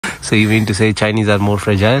So you mean to say Chinese are more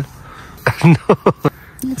fragile? No.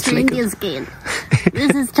 It's Indian skin.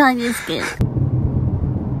 This is Chinese skin.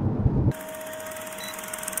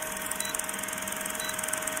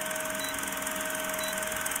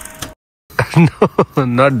 No,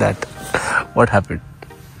 not that. What happened?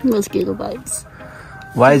 Mosquito bites.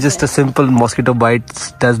 Why just a simple mosquito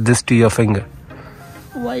bite does this to your finger?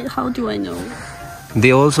 Why? How do I know?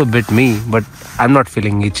 They also bit me, but I'm not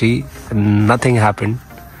feeling itchy. Nothing happened.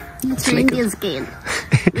 It's Indian skin.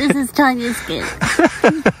 This is Chinese skin.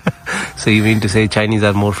 So you mean to say Chinese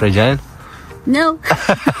are more fragile? No.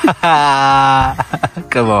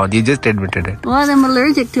 Come on, you just admitted it. Well, I'm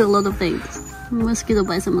allergic to a lot of things. Mosquito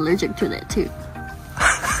bites, I'm allergic to that too.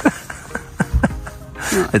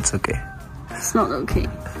 No, It's okay. it's not okay.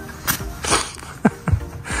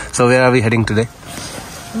 So where are we heading today?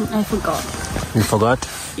 I forgot. You forgot?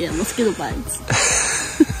 Yeah, mosquito bites.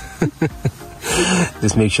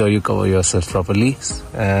 Just make sure you cover yourself properly.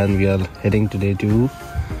 And we are heading today to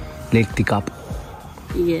Lake Tikapo.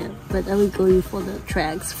 Yeah, but are we going for the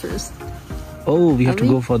tracks first? Oh, we have to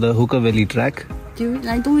go for the Hookah Valley track.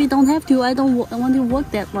 We don't have to. I don't want to walk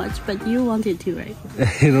that much, but you wanted to, right?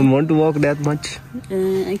 You don't want to walk that much?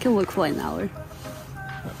 I can walk for an hour.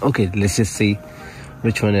 Okay, let's just see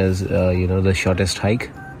which one is, the shortest hike.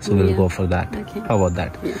 So we'll go for that. Okay. How about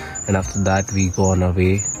that? Yeah. And after that, we go on our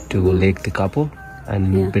way to Lake Tikapo.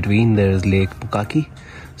 And in between, there is Lake Pukaki.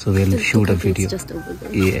 So we'll shoot a video. It's just over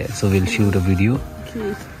there. Yeah, so we'll shoot a video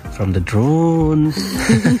Okay. from the drone.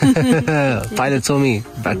 Pilot saw me.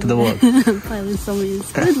 Back to the work. Pilot somebody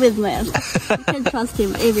is good with math. You can trust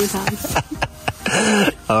him every time.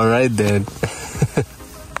 All right then.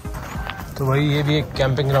 तो भाई ये भी एक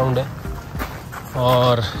camping ground है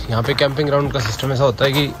और यहाँ पे camping ground का सिस्टम ऐसा होता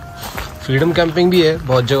है कि फ्रीडम कैंपिंग भी है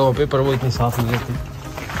बहुत जगहों पे, पर वो इतनी साफ नहीं रहती।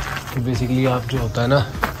 तो बेसिकली आप जो होता है ना,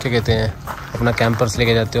 क्या कहते हैं, अपना कैंपर्स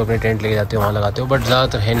लेके जाते हो, अपने टेंट लेके जाते हो, वहाँ लगाते हो, बट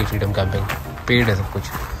ज़्यादातर है नहीं फ्रीडम कैंपिंग, पेड है सब कुछ।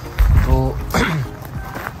 तो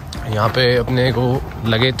यहाँ पे अपने को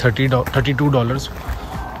लगे $32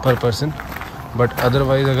 पर पर्सन, बट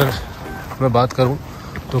अदरवाइज़ अगर मैं बात करूँ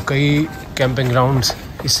तो कई कैंपिंग ग्राउंड्स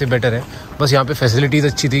इससे बेटर है। बस यहाँ पे फैसिलिटीज़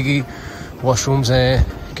अच्छी थी कि वॉशरूम्स हैं,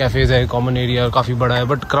 कैफ़ेज़ है, कॉमन एरिया और काफ़ी बड़ा है,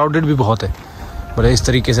 बट क्राउडेड भी बहुत है। बट इस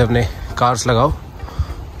तरीके से अपने कार्स लगाओ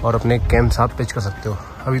और अपने कैंप्स आप पिच कर सकते हो।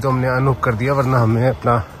 अभी तो हमने अनहुक कर दिया, वरना हमने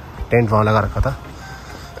अपना टेंट वहाँ लगा रखा था।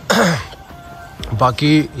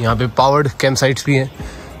 बाकी यहाँ पे पावर्ड कैंप साइट्स भी हैं,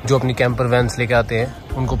 जो अपनी कैंपर वैन्स लेके आते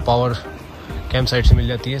हैं उनको पावर कैंप साइट से मिल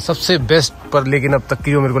जाती है। सबसे बेस्ट पर लेकिन अब तक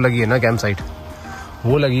की जो मेरे को लगी है ना कैंप साइट,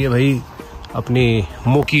 वो लगी है भाई अपनी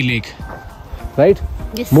Moki lake, right?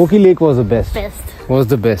 Moki lake was the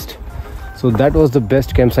best. So that was the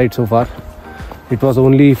best campsite so far. It was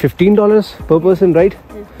only $15 per person, right?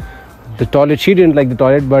 The toilet, she didn't like the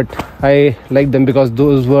toilet, but I liked them because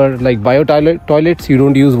those were like bio toilets. You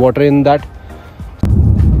don't use water in that.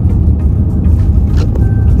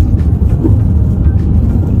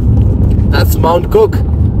 That's Mount Cook.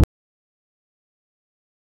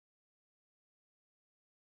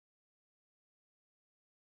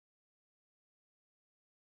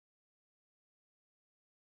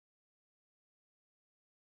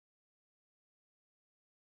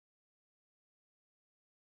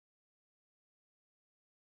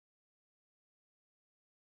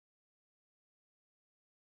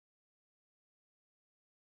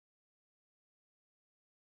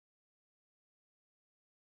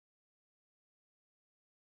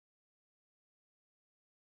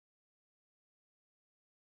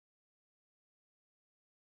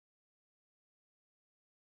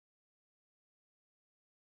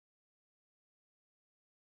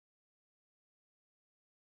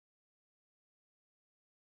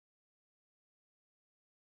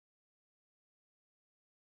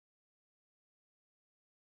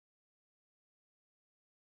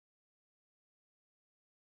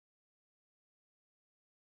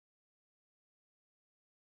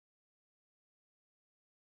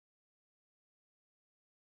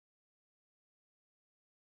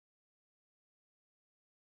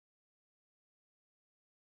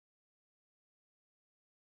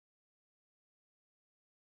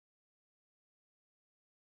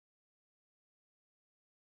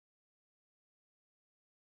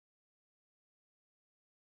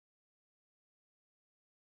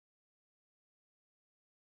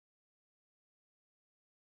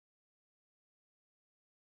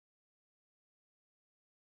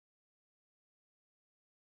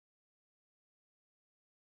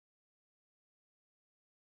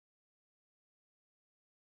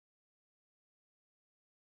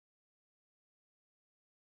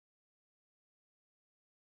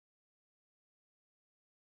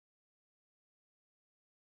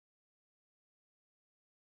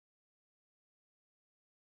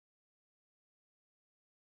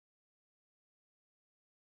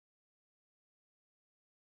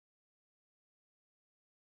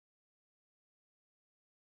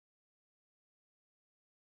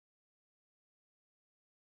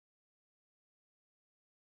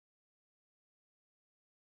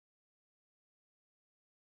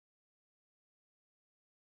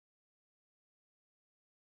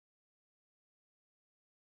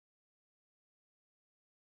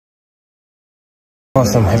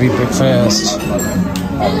 Awesome heavy breakfast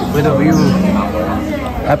with a view.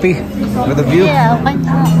 Happy with the view? Yeah, why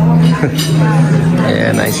not?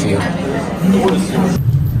 Yeah, nice view.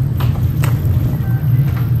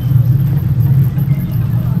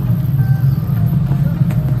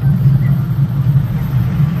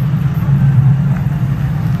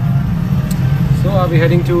 So are we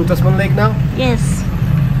heading to Tasman Lake now? Yes.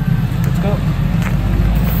 Let's go.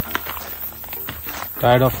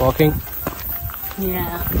 Tired of walking?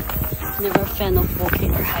 Yeah. Never a fan of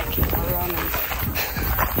walking or hiking or running.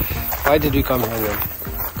 Why did we come here then?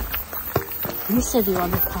 You said you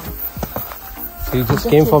want to come. So you just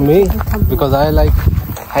came for me? Because I like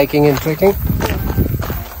hiking and trekking?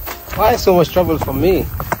 Why so much trouble for me?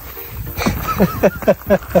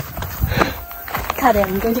 Cut it,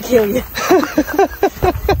 I'm going to kill you.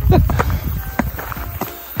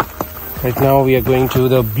 Right now we are going to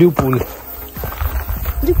the blue pool.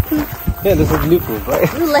 Blue pool. Yeah, this is blue pool, right?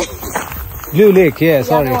 Blue lake. Blue lake, yeah,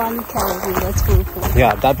 sorry. The other one, California, that's blue pool.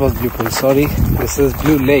 Yeah, that was blue pool, sorry. This is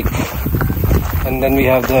blue lake. And then we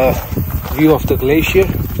have the view of the glacier.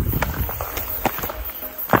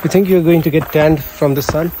 You think you're going to get tanned from the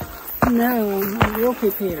sun? No, I'm real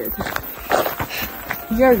prepared.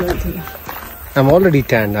 You're going to. I'm already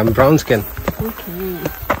tanned, I'm brown skin. Okay.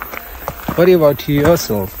 Worry about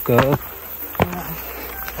yourself, girl. Yeah.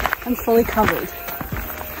 I'm fully covered.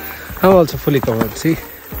 I'm also fully covered, see?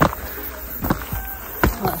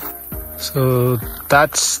 What? So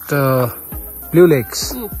that's the blue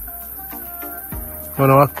lakes.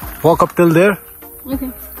 Wanna walk up till there?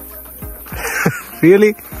 Okay.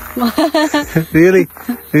 Really? Really?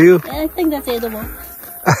 Do you? I think that's edible.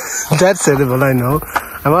 That's edible, I know.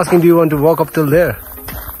 I'm asking, do you want to walk up till there?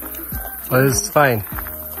 Or is it fine?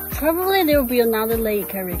 Probably there will be another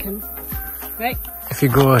lake, I reckon. Right? If you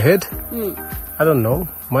go ahead? Mm. I don't know.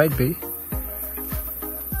 Might be.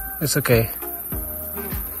 It's okay.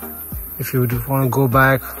 If you want to go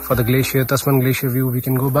back for the glacier, Tasman glacier view, we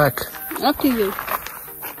can go back. Up to you.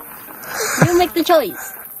 You make the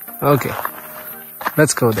choice. Okay.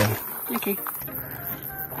 Let's go then. Okay.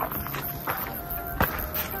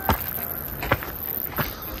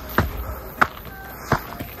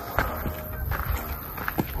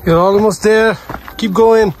 You're almost there. Keep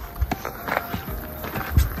going.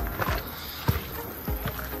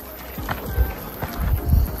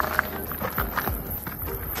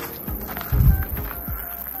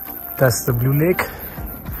 That's the blue lake.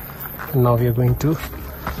 And now we are going to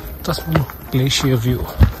Tasman glacier view.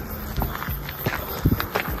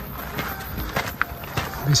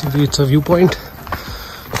 Basically, it's a viewpoint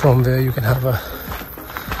from where you can have a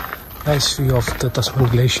nice view of the Tasman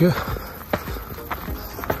glacier.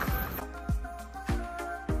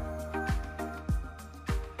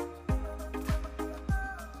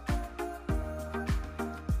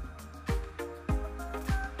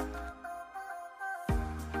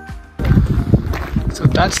 So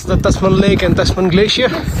that's the Tasman Lake and Tasman Glacier.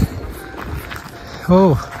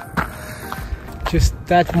 Oh, just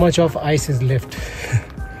that much of ice is left.